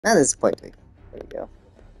Now this is point 3. There we go.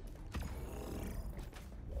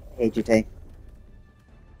 Hey, Jute.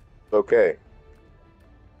 Okay.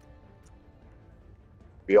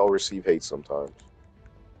 We all receive hate sometimes.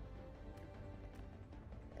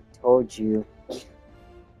 I told you.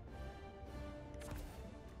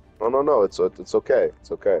 No. It's okay.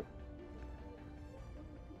 It's okay.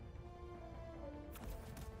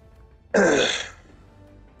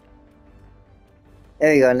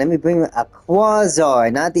 There you go. Let me bring a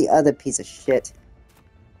Quasar, not the other piece of shit.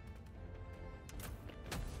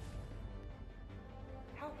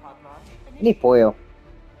 I need foil.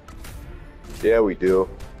 Yeah, we do.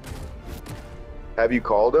 Have you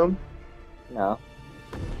called him? No.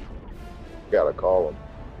 Gotta call him.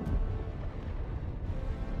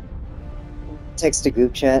 Text the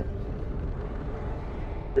group chat.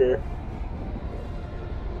 Yeah.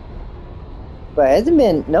 But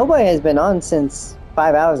nobody has been on since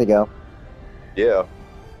 5 hours ago. Yeah.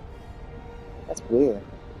 That's weird.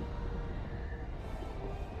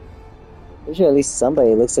 I'm sure at least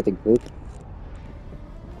somebody looks at the group.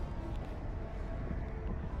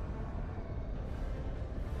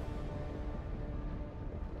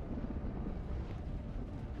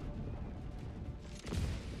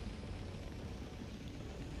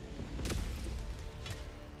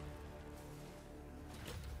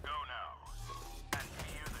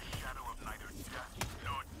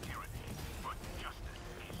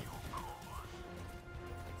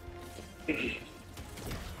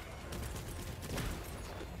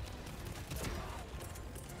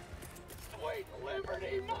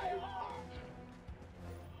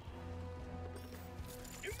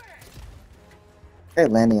 Tried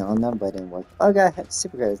landing on them, but it didn't work. Oh god, I have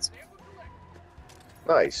super credits.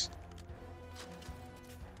 Nice.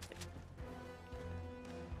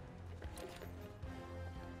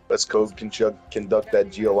 Let's go conduct that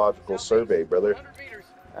geological survey, brother.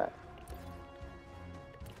 Alright.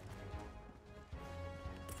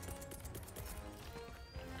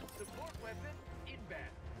 Support weapon inbound.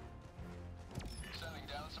 Sending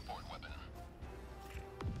down support weapon.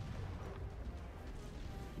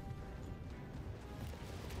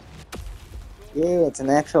 Yeah, it's an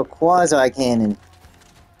actual Quasar cannon.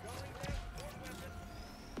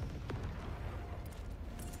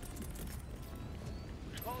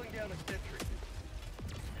 Calling down a sentry.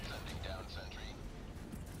 Sending down sentry.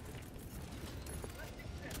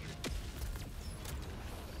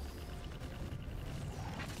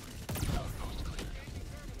 Outpost cleared.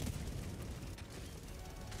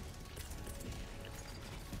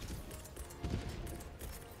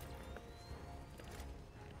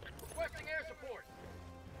 Requesting air support.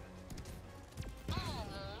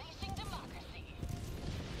 Unleashing democracy.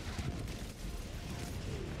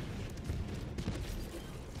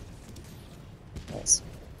 Nice.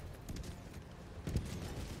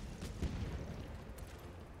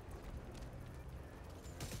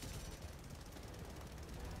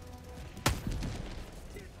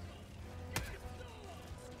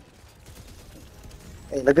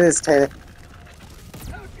 Hey, look at this, Taylor.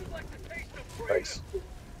 How'd you like the taste of freedom? Nice.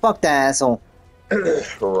 Fuck that asshole.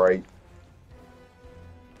 Right.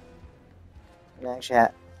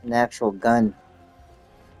 An actual gun.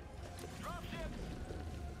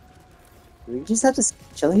 Do we just have to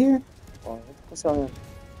chill here? Or what's going on?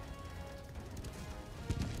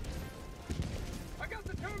 I got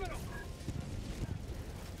the terminal.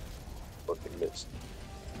 Fucking missed.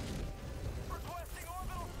 Requesting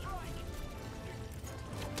orbital strike.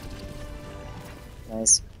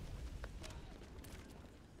 Nice.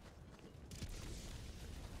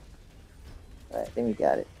 Alright, I think we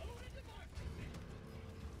got it.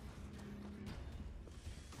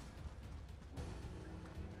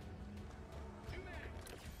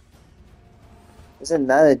 There's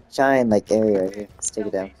another giant area right here. Let's take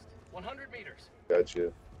it down. Southeast, 100 meters.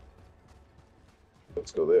 Gotcha.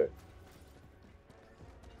 Let's go there.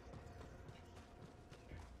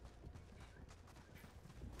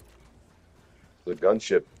 The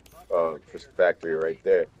gunship factory right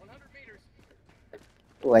there. 100 meters.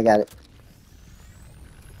 Oh, I got it.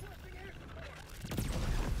 Requesting air support.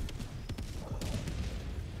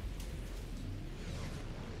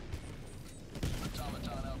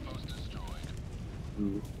 Automaton outpost destroyed.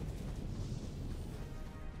 Ooh.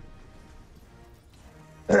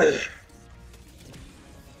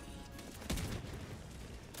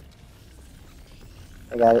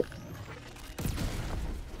 I got it.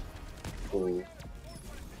 Ooh.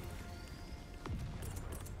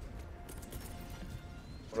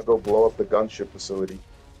 I'm gonna go blow up the gunship facility.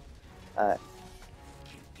 Alright.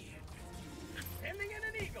 Sending in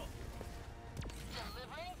an eagle.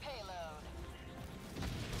 Delivering payload.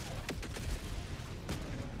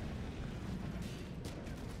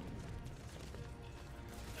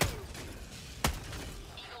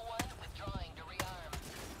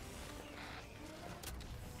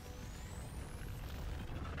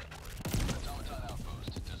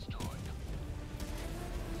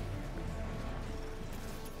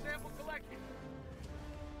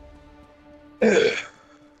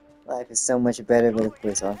 is so much better with a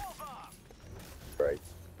Quasar. Right.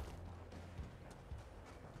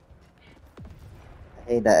 I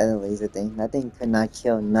hate that other laser thing. That thing could not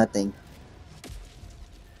kill nothing.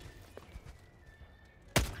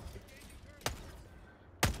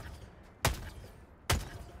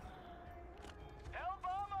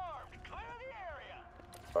 Hellbomb armed. Clear the area.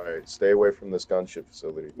 Alright, stay away from this gunship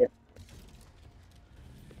facility. Yep.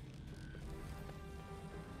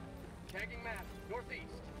 Tagging map. Northeast.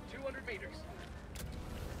 200 meters.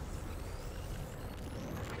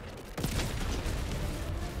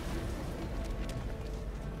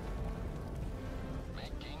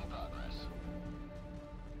 Making progress.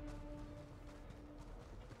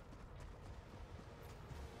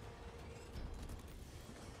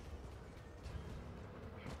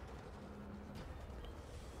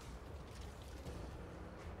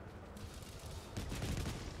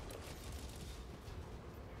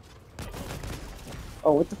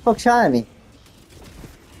 Oh, what the fuck shot at me?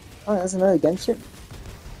 Oh, that's another gunship?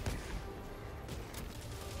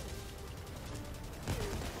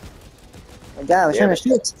 My god, I was Damn trying to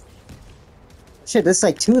shoot. Shit, there's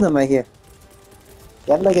like two of them right here.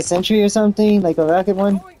 You have like a sentry or something? Like a rocket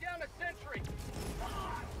one? Going down a sentry.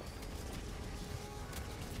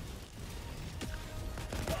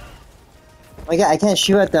 Oh my god, I can't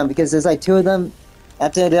shoot at them because there's like two of them.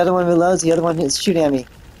 After the other one reloads, the other one is shooting at me.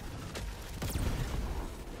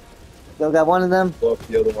 Still got one of them. Blow up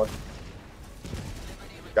the other one.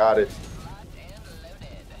 Got it.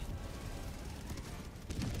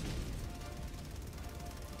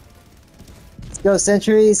 Let's go,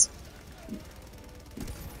 sentries.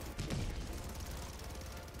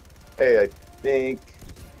 Hey, I think...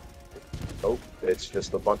 Oh, it's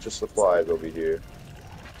just a bunch of supplies over here.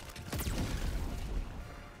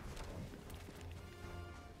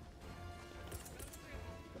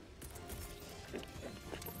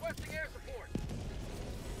 Requesting air support.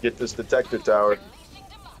 Get this detector tower. Unleashing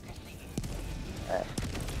democracy. Alright.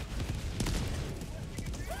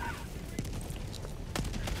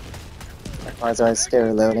 My cars are still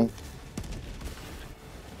reloading.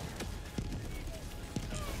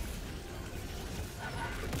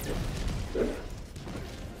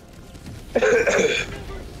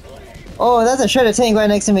 Oh, that's a shredder tank right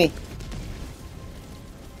next to me.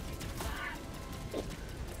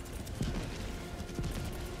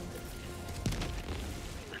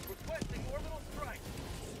 Requesting orbital strike.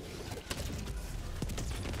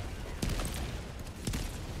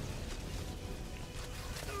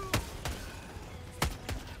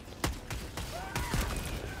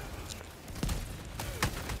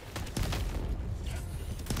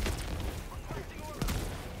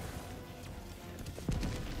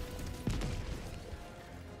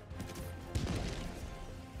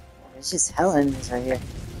 It's just hell enemies right here.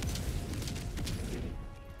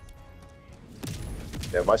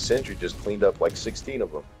 Yeah, my sentry just cleaned up like 16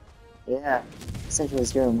 of them. Yeah, sentry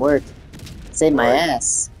was doing work. Saved my Right.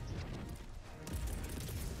 ass.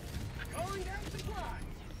 Calling down supplies.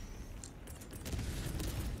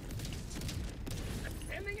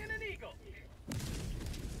 Sending in an eagle. Here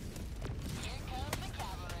comes the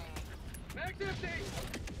cavalry. Max empty.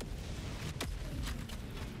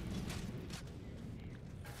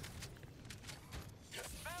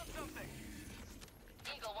 Found something.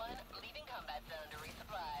 Eagle 1, leaving combat zone to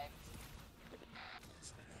resupply.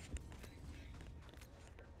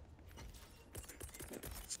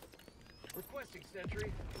 Requesting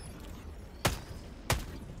sentry.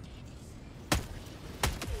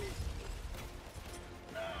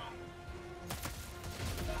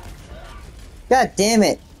 God damn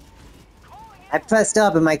it! I pressed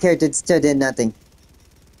up and my character still did nothing.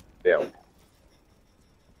 Yeah. Point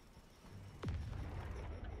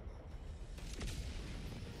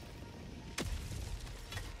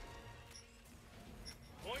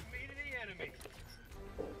me to the enemy.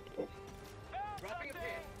 Dropping a pin.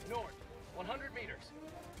 North. 100 meters.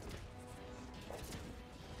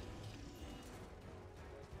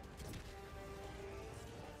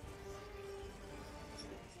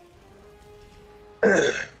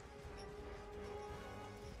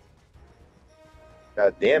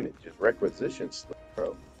 God damn it, just requisitions,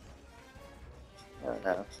 bro. Oh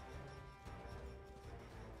no.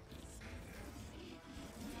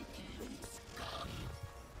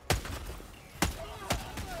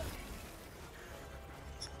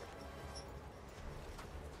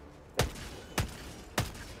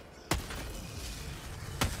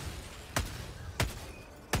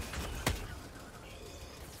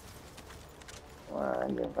 Well,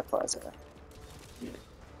 I'm doing my closet.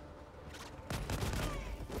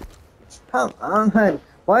 Come on,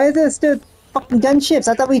 why is there still fucking gunships?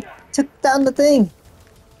 I thought we took down the thing.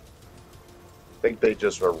 think they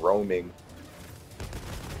just are roaming.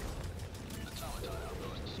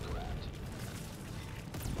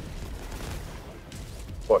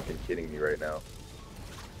 Fucking kidding me right now.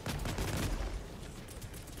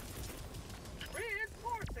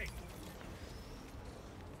 Reinforcing.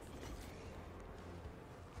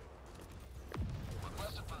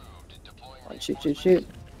 Request approved. Deploying. Oh, shoot, shoot, shoot.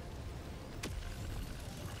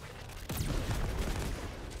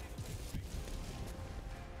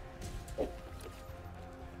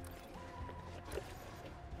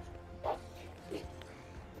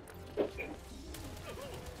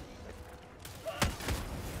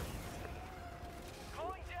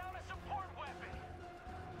 Calling down a support weapon.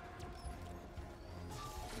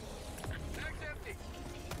 Mag's empty.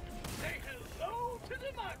 Say hello to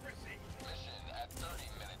democracy. Mission at 30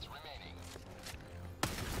 minutes remaining.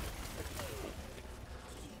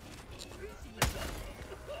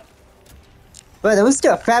 But there was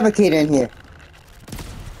still a fabricator in here.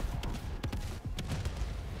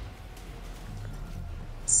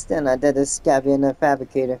 Still not dead. There's gotta be another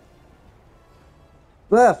fabricator.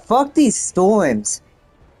 Bruh, fuck these storms.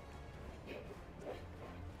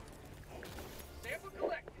 Sample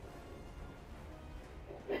collected.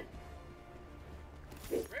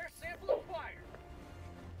 Rare sample acquired.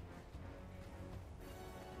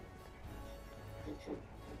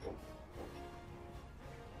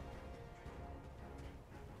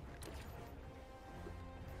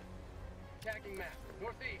 Tagging map.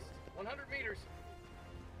 Northeast. 100 meters.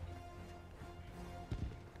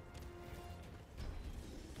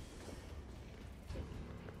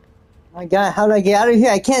 My god, how do I get out of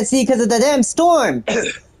here? I can't see because of the damn storm!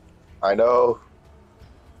 I know.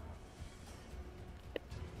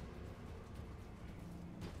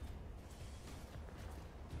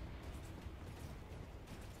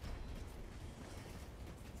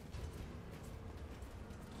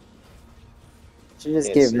 Should just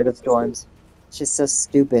Can't get see rid of it. storms. It's just so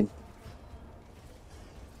stupid.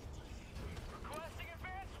 Requesting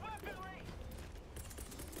advanced weaponry.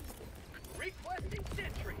 Requesting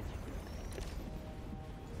sentry.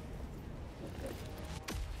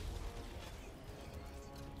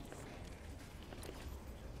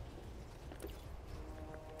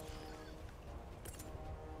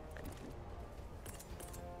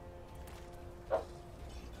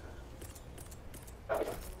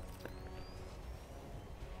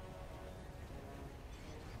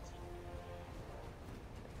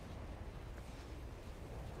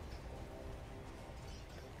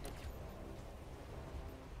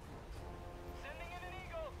 Sending in an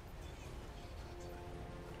eagle.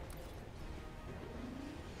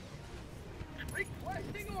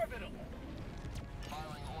 Requesting orbital.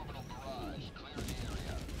 Firing orbital barrage. Clear the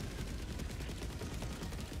area.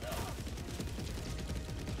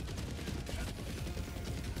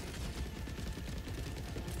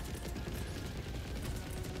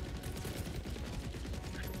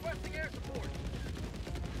 Requesting air support.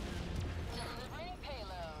 Delivering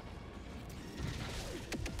payload.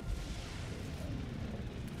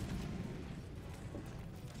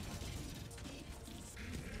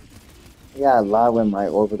 Yeah, a lot with my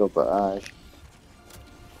orbital barrage.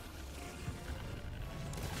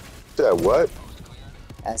 That what?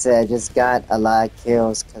 I said I just got a lot of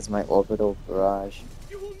kills because my orbital barrage.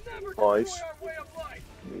 You will never destroy Nice. our way of life.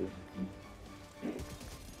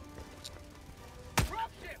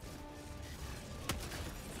 Dropship.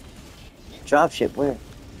 Dropship, where?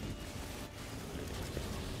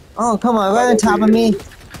 Oh, come on, right on top of me. Have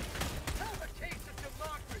a taste of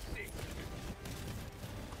democracy.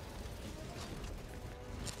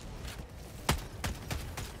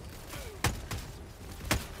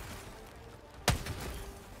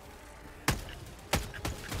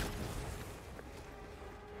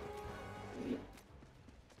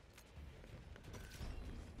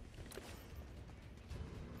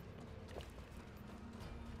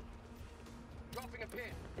 Dropping a pin.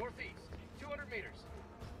 Northeast. 200 meters.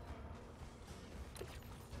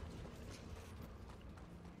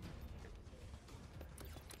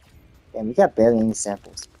 Damn, we got barely any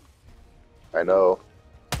samples. I know.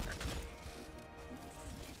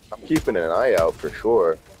 I'm keeping an eye out for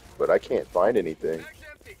sure, but I can't find anything. Mag's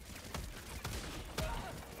empty.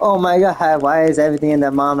 Oh my god, why is everything in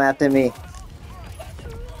the mom after me?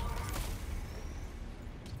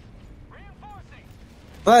 Reinforcing.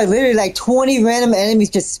 Bro, literally like 20 random enemies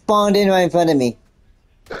just spawned in right in front of me.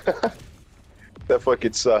 That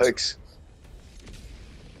fucking sucks.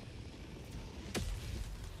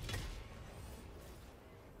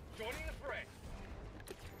 Joining the fray.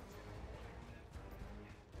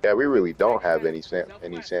 Yeah, we really don't have any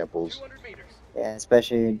samples. 200 meters. Yeah,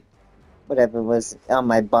 especially whatever was on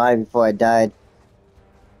my body before I died.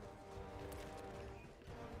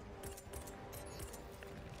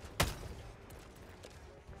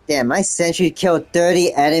 Damn, my sentry killed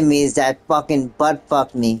 30 enemies that fucking butt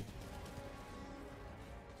fucked me.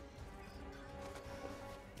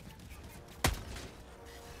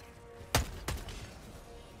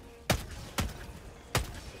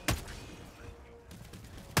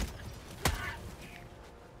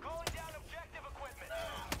 Calling down objective equipment.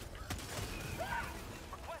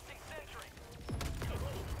 Requesting sentry.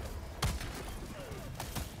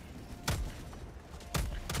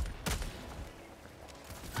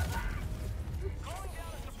 Calling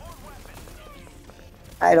down a support weapon.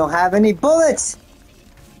 I don't have any bullets!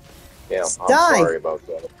 Damn, I'm Die. sorry about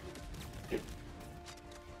that.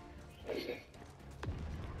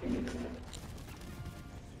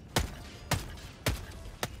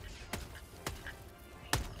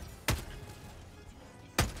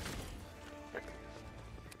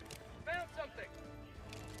 Found something.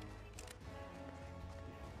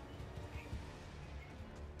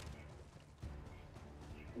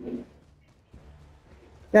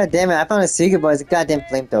 God damn it, I found a secret, but it's a goddamn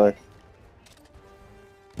flamethrower.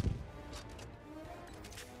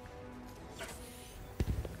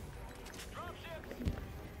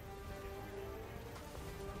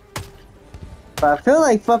 But I feel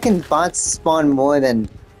like fucking bots spawn more than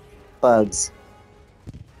bugs.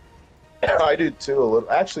 I do too a little.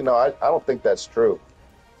 Actually, no, I don't think that's true.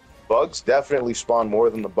 Bugs definitely spawn more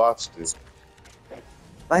than the bots do.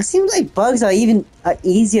 But it seems like bugs are even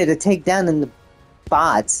easier to take down than the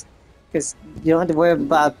bots. Because you don't have to worry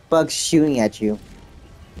about bugs shooting at you.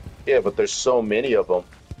 Yeah, but there's so many of them.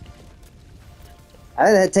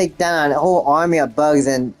 I'd rather take down a whole army of bugs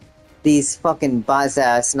than these fucking bots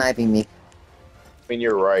that are sniping me. I mean,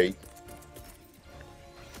 you're right.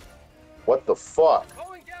 What the fuck?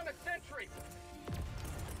 Calling down a sentry.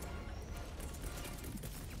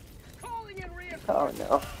 Calling in reinforcements. Oh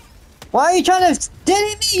no. Why are you trying to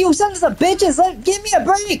steady me, you sons of bitches? Give me a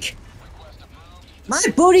break! My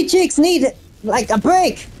booty cheeks need, like, a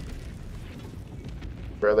break!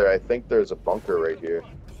 Brother, I think there's a bunker right here.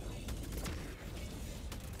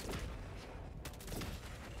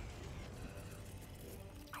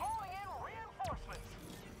 Calling in reinforcements.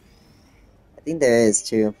 I think there is,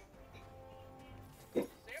 too.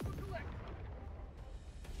 Sample collected.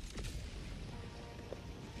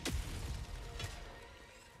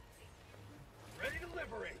 Ready to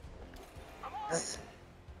liberate. I'm on. This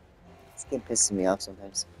game pisses me off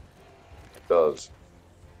sometimes. It does.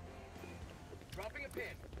 Dropping a pin.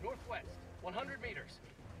 Northwest. 100 meters.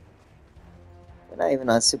 We're not even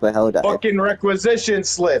on super hell dive. Fucking requisition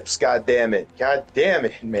slips, god damn it. God damn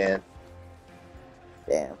it, man.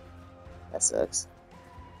 Damn. That sucks.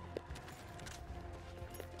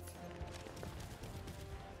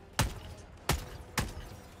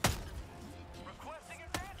 Requesting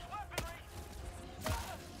advanced weaponry.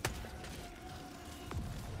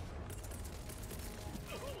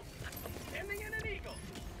 Sending in an eagle.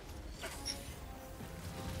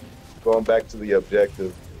 Going back to the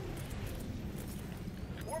objective.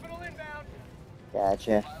 Orbital inbound.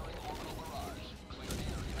 Gotcha. Eagle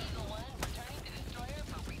 1, returning to destroyer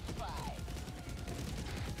for resupply.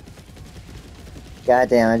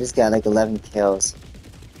 Goddamn, I just got like 11 kills.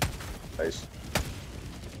 Nice.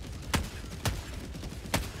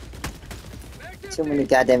 Too many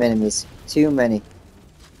goddamn enemies. Too many.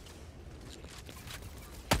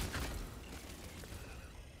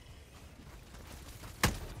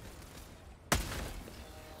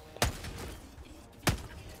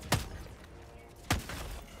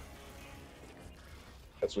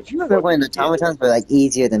 That's what You you remember when fucking automatons were like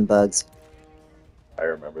easier than bugs? I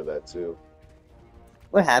remember that too.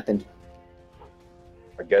 What happened?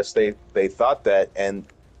 I guess they thought that, and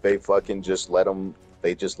they fucking just let them.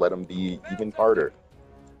 They just let them be even harder.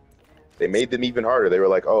 They made them even harder. They were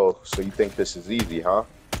like, "Oh, so you think this is easy, huh?"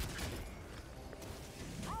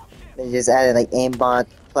 They just added like aimbot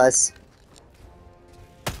plus.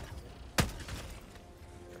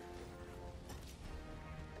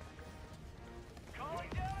 Calling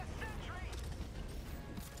down a sentry.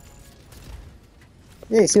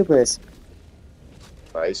 Hey, supers.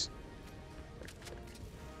 Nice.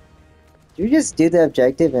 Do you just do the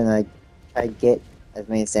objective and like try to get as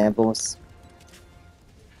many samples?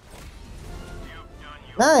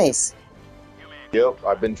 Nice! Yep,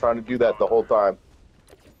 I've been trying to do that the whole time.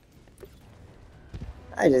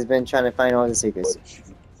 I just been trying to find all the secrets.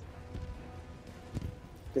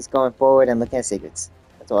 Just going forward and looking at secrets.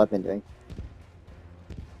 That's all I've been doing.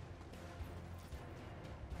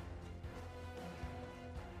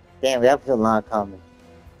 Damn, we have a lot of common.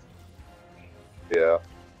 Yeah.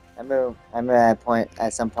 I remember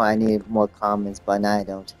at some point I needed more commons, but now I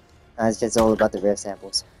don't. Now it's just all about the rare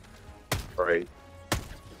samples. Right.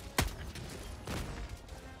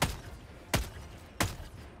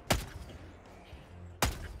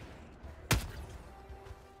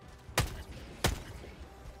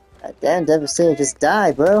 Damn, Devastator just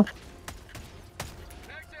died, bro. Mag's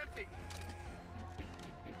empty.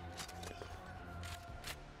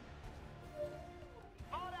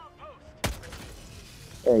 Bot outpost.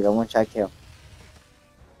 There you go, one shot kill.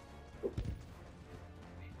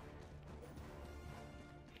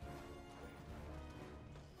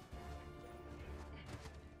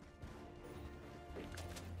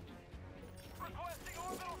 Requesting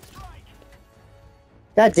orbital strike.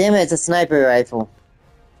 God damn it, it's a sniper rifle.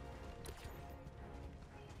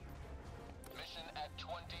 Mission at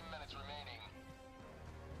 20 minutes remaining.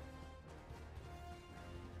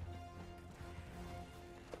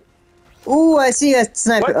 Ooh, I see a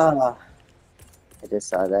sniper. What? Oh, I just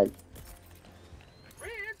saw that.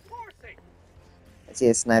 Reinforcing. I see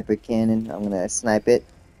a sniper cannon. I'm gonna snipe it.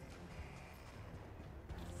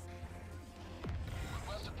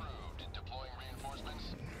 Request approved. Deploying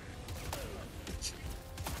reinforcements.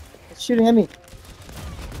 It's shooting at me.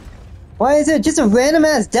 Why is there just a random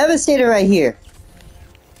ass Devastator right here?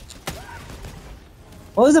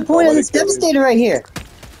 What was the point of let this it kill you. Devastator right here?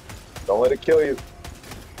 Don't let it kill you.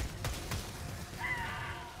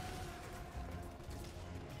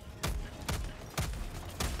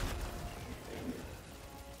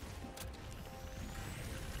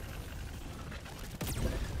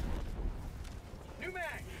 New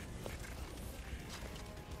mag.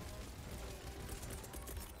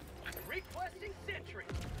 Requesting sentry.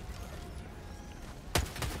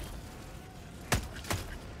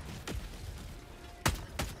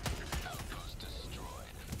 Outpost destroyed.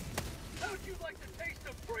 How'd you like the taste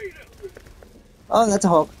of freedom? Oh, that's a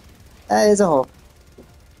Hulk. That is a Hulk.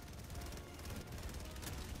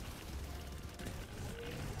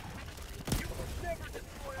 You will never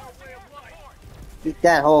destroy our way of life. Beat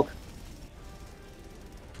that Hulk.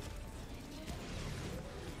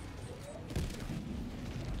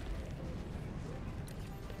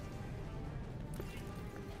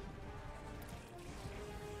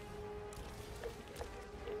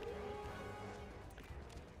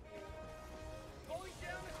 Going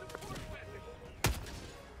down a support weapon.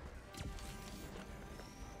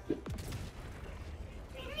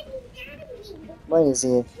 What is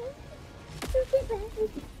it?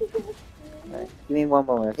 Alright, give me one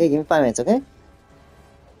moment, okay? Give me 5 minutes, okay?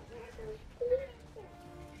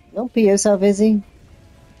 Don't pee yourself, Izzy.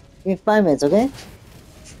 Give me 5 minutes, okay?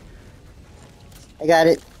 I got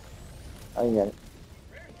it. Oh, you got it.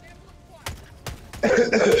 Rare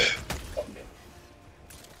sample acquired.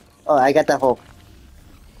 Oh, I got that Hulk.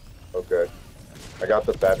 Okay. I got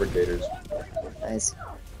the fabricators. Nice.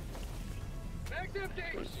 Mag's empty.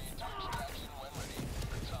 Proceed to extraction when ready.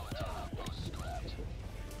 Consolidated outpost scrapped.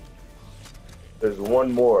 There's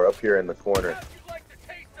one more up here in the corner. How'd you like the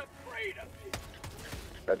taste of freedom?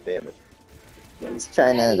 God damn it. He's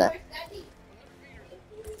trying to...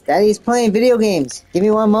 Daddy's playing video games. Give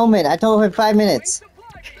me 1 moment. I told her 5 minutes.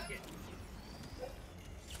 Supply beacon.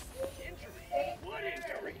 Injury. What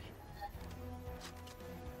injury?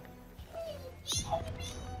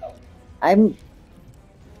 I'm...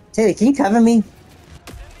 Taylor, can you cover me?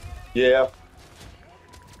 Yeah.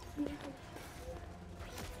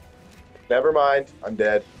 Never mind. I'm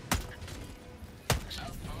dead.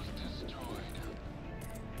 Outpost destroyed.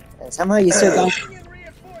 And somehow you still got... Bringing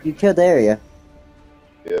reinforcements. You killed the area.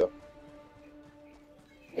 Yeah.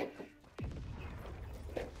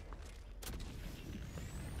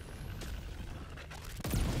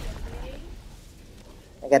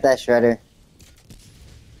 I got that shredder.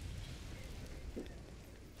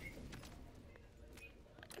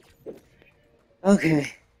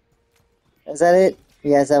 Okay. Is that it?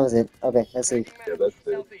 Yes, that was it. Okay, let's see. Yeah, that's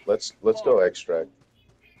it. Let's go extract.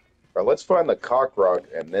 Or let's find the cock rock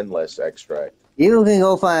and then let's extract. You can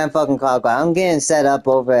go find fucking Cloud. I'm getting set up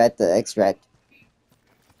over at the extract.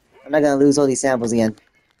 I'm not gonna lose all these samples again.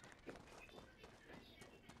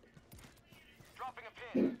 Dropping a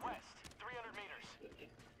pin. West. 300 meters.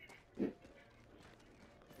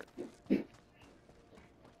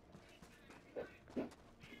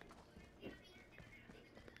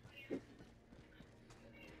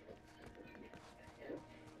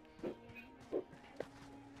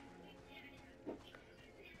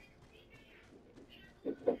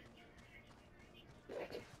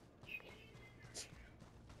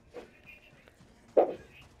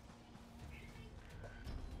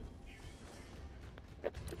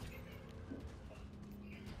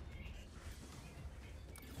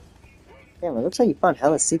 Damn, it looks like you found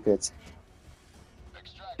hella secrets.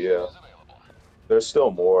 Extraction Yeah. is available. There's still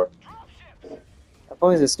more. Drop ships. Of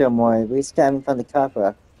course there's still more. We still haven't found the cock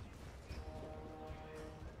rock.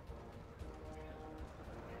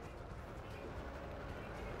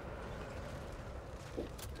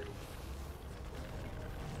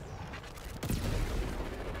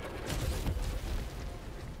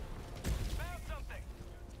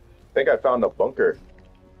 think I found a bunker.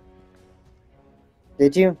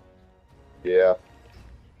 Did you? Yeah.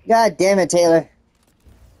 God damn it, Taylor.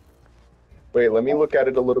 Wait, let me look at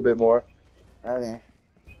it a little bit more. Okay.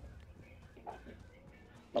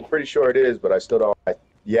 I'm pretty sure it is, but I still don't.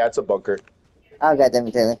 Yeah, it's a bunker. Oh, God damn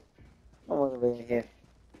it, Taylor. I'm all the way here.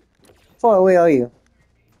 Far away are you?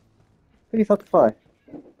 Pretty fucking far.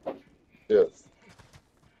 Yeah.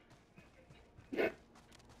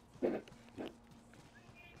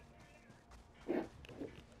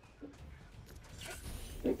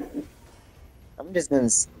 I'm just gonna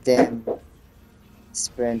damn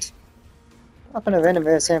sprint. Up on a random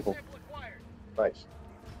rare sample. Sample acquired. Nice.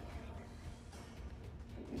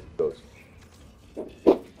 Those.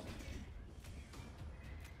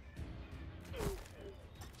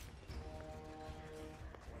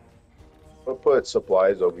 I'll put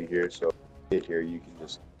supplies over here, so get here you can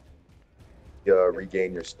just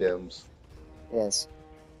regain your stems. Yes.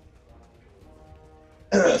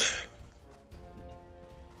 God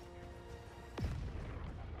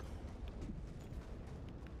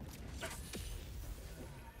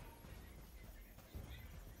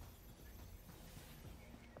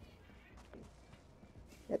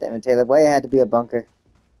damn it, Taylor. Why it had to be a bunker?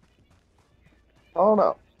 I don't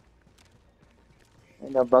know. I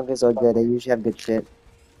know bunkers are good. They usually have good shit.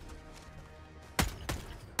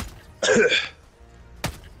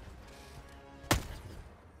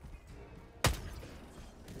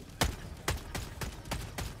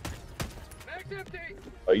 Max empty.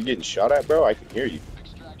 Are you getting shot at, bro? I can hear you.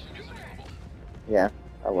 Extraction is available. Yeah,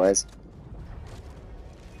 I was.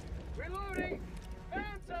 Reloading. Found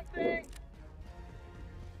something.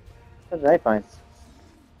 What did I find?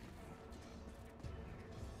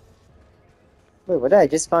 Wait, what did I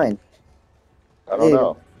just find? I don't Dude.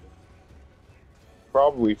 know.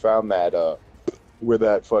 Probably found that where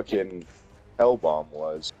that fucking hell bomb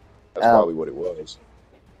was. That's Oh. probably what it was.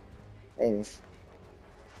 Maybe.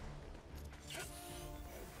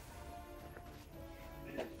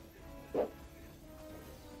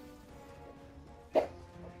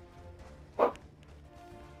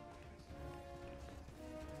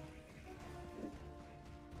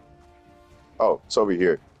 Oh, it's over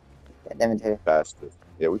here. God damn it, Taylor. Passed it.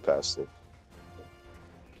 Yeah, we passed it.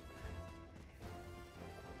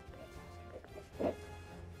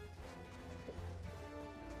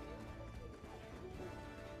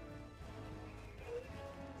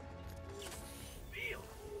 Feel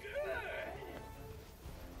good.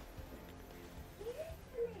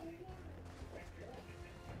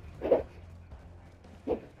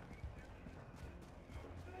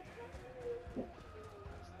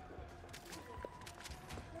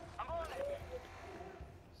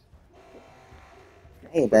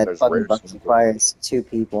 Hey, that There's fucking rare box sample. requires 2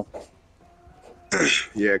 people.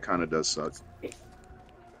 Yeah, it kind of does suck.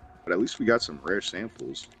 But at least we got some rare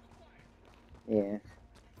samples. Yeah.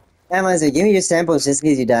 Amazon, give me your samples just in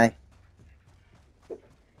case you die.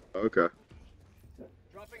 Okay.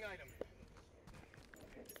 Dropping item.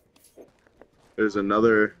 There's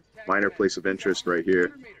another minor place of interest right here.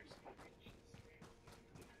 100 meters.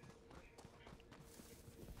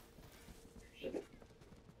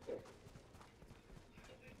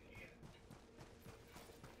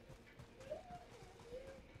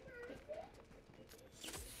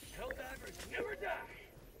 Helldivers never die.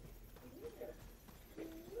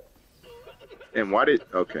 And why did...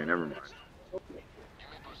 Okay, never mind. You may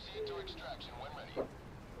proceed to extraction when ready.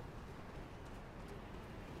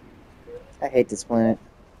 I hate this planet.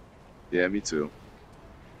 Yeah, me too.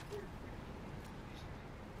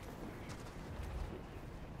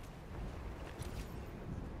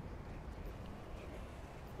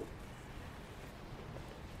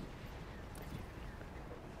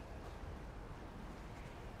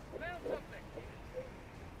 Found something.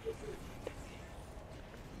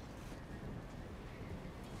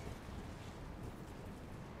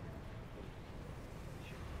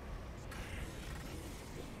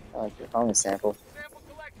 I like your phone sample. Sample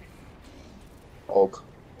collected. Hulk.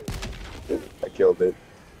 I killed it.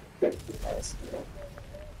 Nice.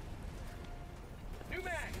 New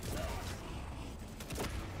mag.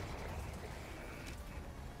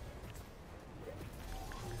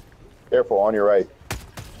 Careful, on your right.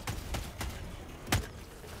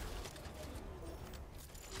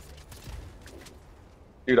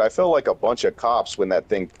 Dude, I felt like a bunch of cops when that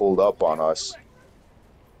thing pulled up on us.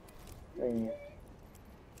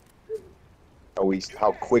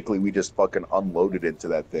 How quickly we just fucking unloaded into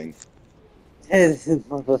that thing.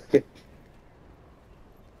 Motherfucker.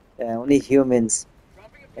 Yeah, only humans.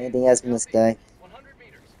 Dropping a pin. Anything else in this guy. 100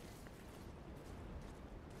 meters.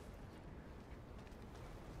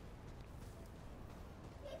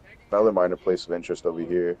 Tagging Another minor place of interest over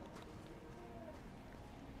here.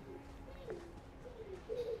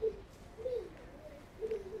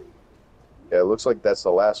 Yeah, it looks like that's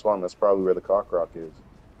the last one. That's probably where the cock rock is.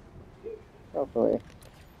 Hopefully.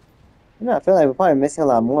 You know, I feel like we're probably missing a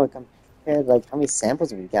lot more compared to like how many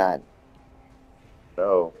samples we got.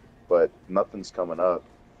 No, but nothing's coming up.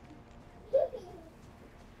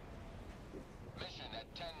 Mission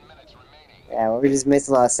at 10 minutes remaining. Yeah, well, we just missed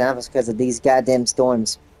a lot of samples because of these goddamn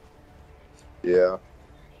storms. Yeah.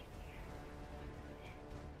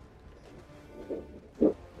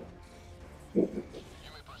 You may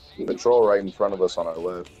proceed. Patrol right in front of us on our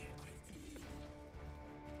left.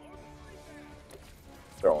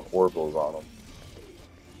 Throwing orbals on them.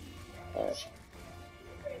 Alright.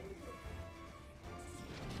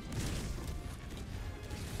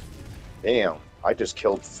 Damn, I just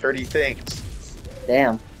killed 30 things.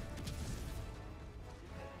 Damn.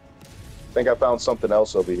 I think I found something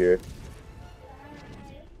else over here.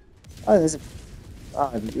 Oh, there's a...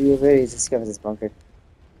 Oh, we already discovered this bunker.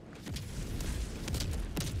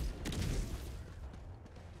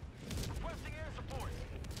 Requesting air support.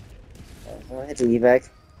 I'll hit the evac.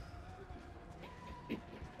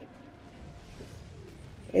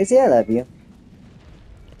 Easy, I love you.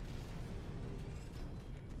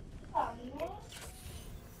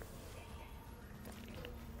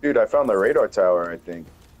 Dude, I found the radar tower, I think.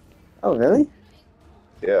 Oh, really?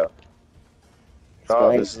 Yeah. That's Oh,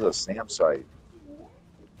 great. this is a SAM site.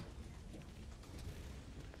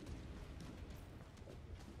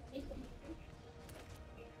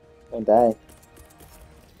 Don't die.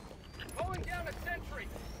 Calling down a sentry.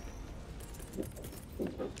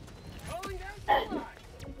 Calling down supply.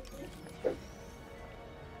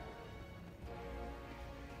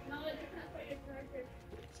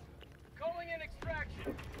 Calling in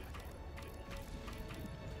extraction.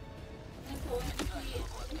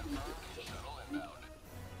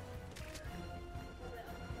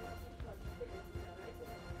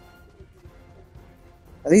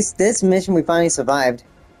 At least this mission we finally survived.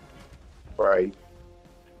 Right.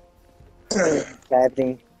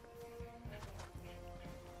 Gravity.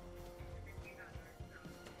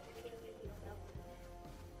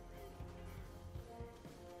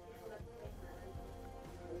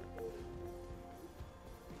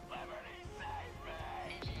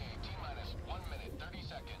 T-minus 1 minute, 30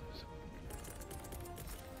 seconds.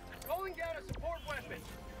 Calling down a support weapon.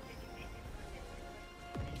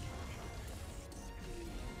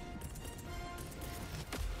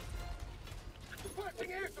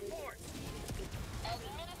 Requesting air support.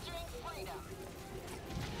 Administering freedom.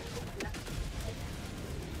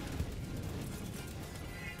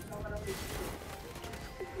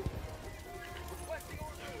 Requesting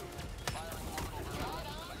order.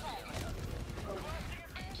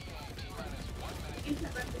 T-minus 1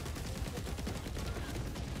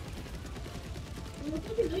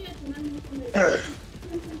 minute.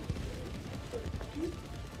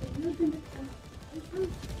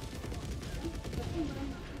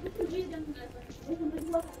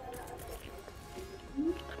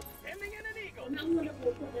 Ending in an eagle. Administering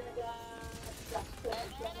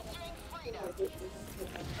freedom.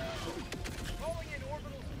 Calling in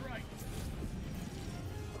orbital strike.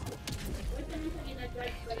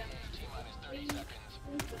 T-minus 30 seconds.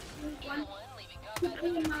 Eagle 1 leaving combat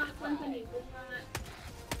zone. T-minus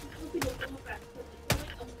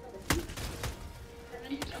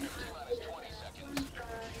 20 seconds.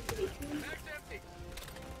 Max empty.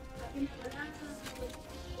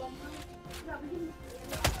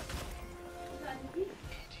 ETA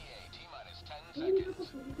T-minus 10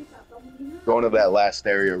 seconds. Going to that last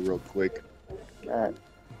area real quick, Alright.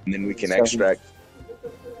 and then we can So- extract.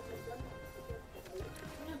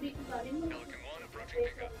 Pelican 1 approaching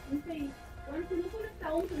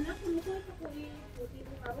pickup.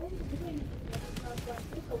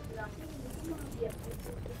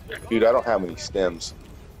 Dude, I don't have any stems.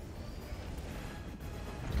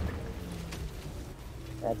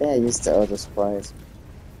 I think I used the other supplies.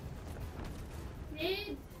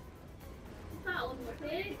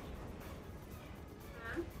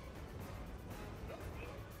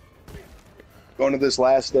 Going to this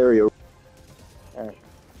last area. Alright.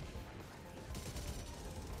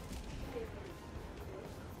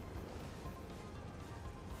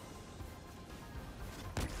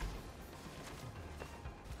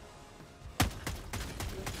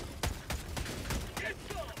 Get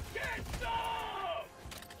some! Get some!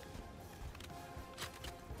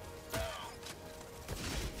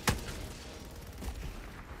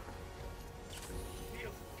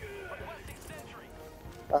 Feels good. Requesting sentry.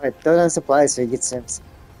 Okay, throw down supplies so you get sims.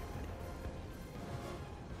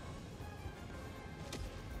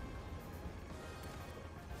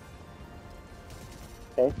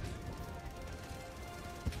 Okay.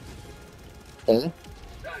 Okay.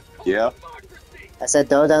 That's called Yeah. democracy. I said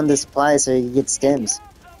throw down the supplies so you can get stems.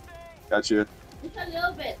 Gotcha. Just a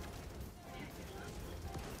little bit.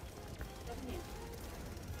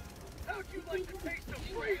 How'd you like to taste of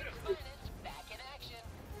freedom? Finest back in action.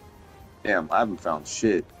 Damn, I haven't found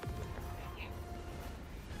shit.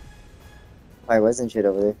 Why wasn't shit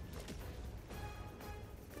over there?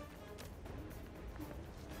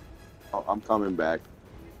 Oh, I'm coming back.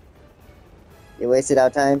 You wasted our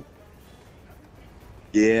time?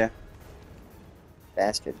 Yeah.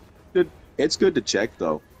 Bastard. It's good to check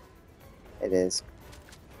though. It is.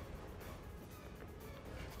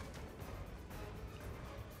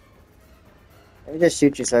 Let me just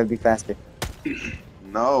shoot you so it'd be faster.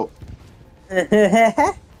 No.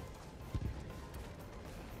 Oh,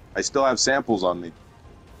 I still have samples on me.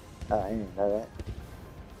 I didn't know that.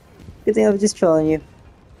 Good thing I was just trolling you.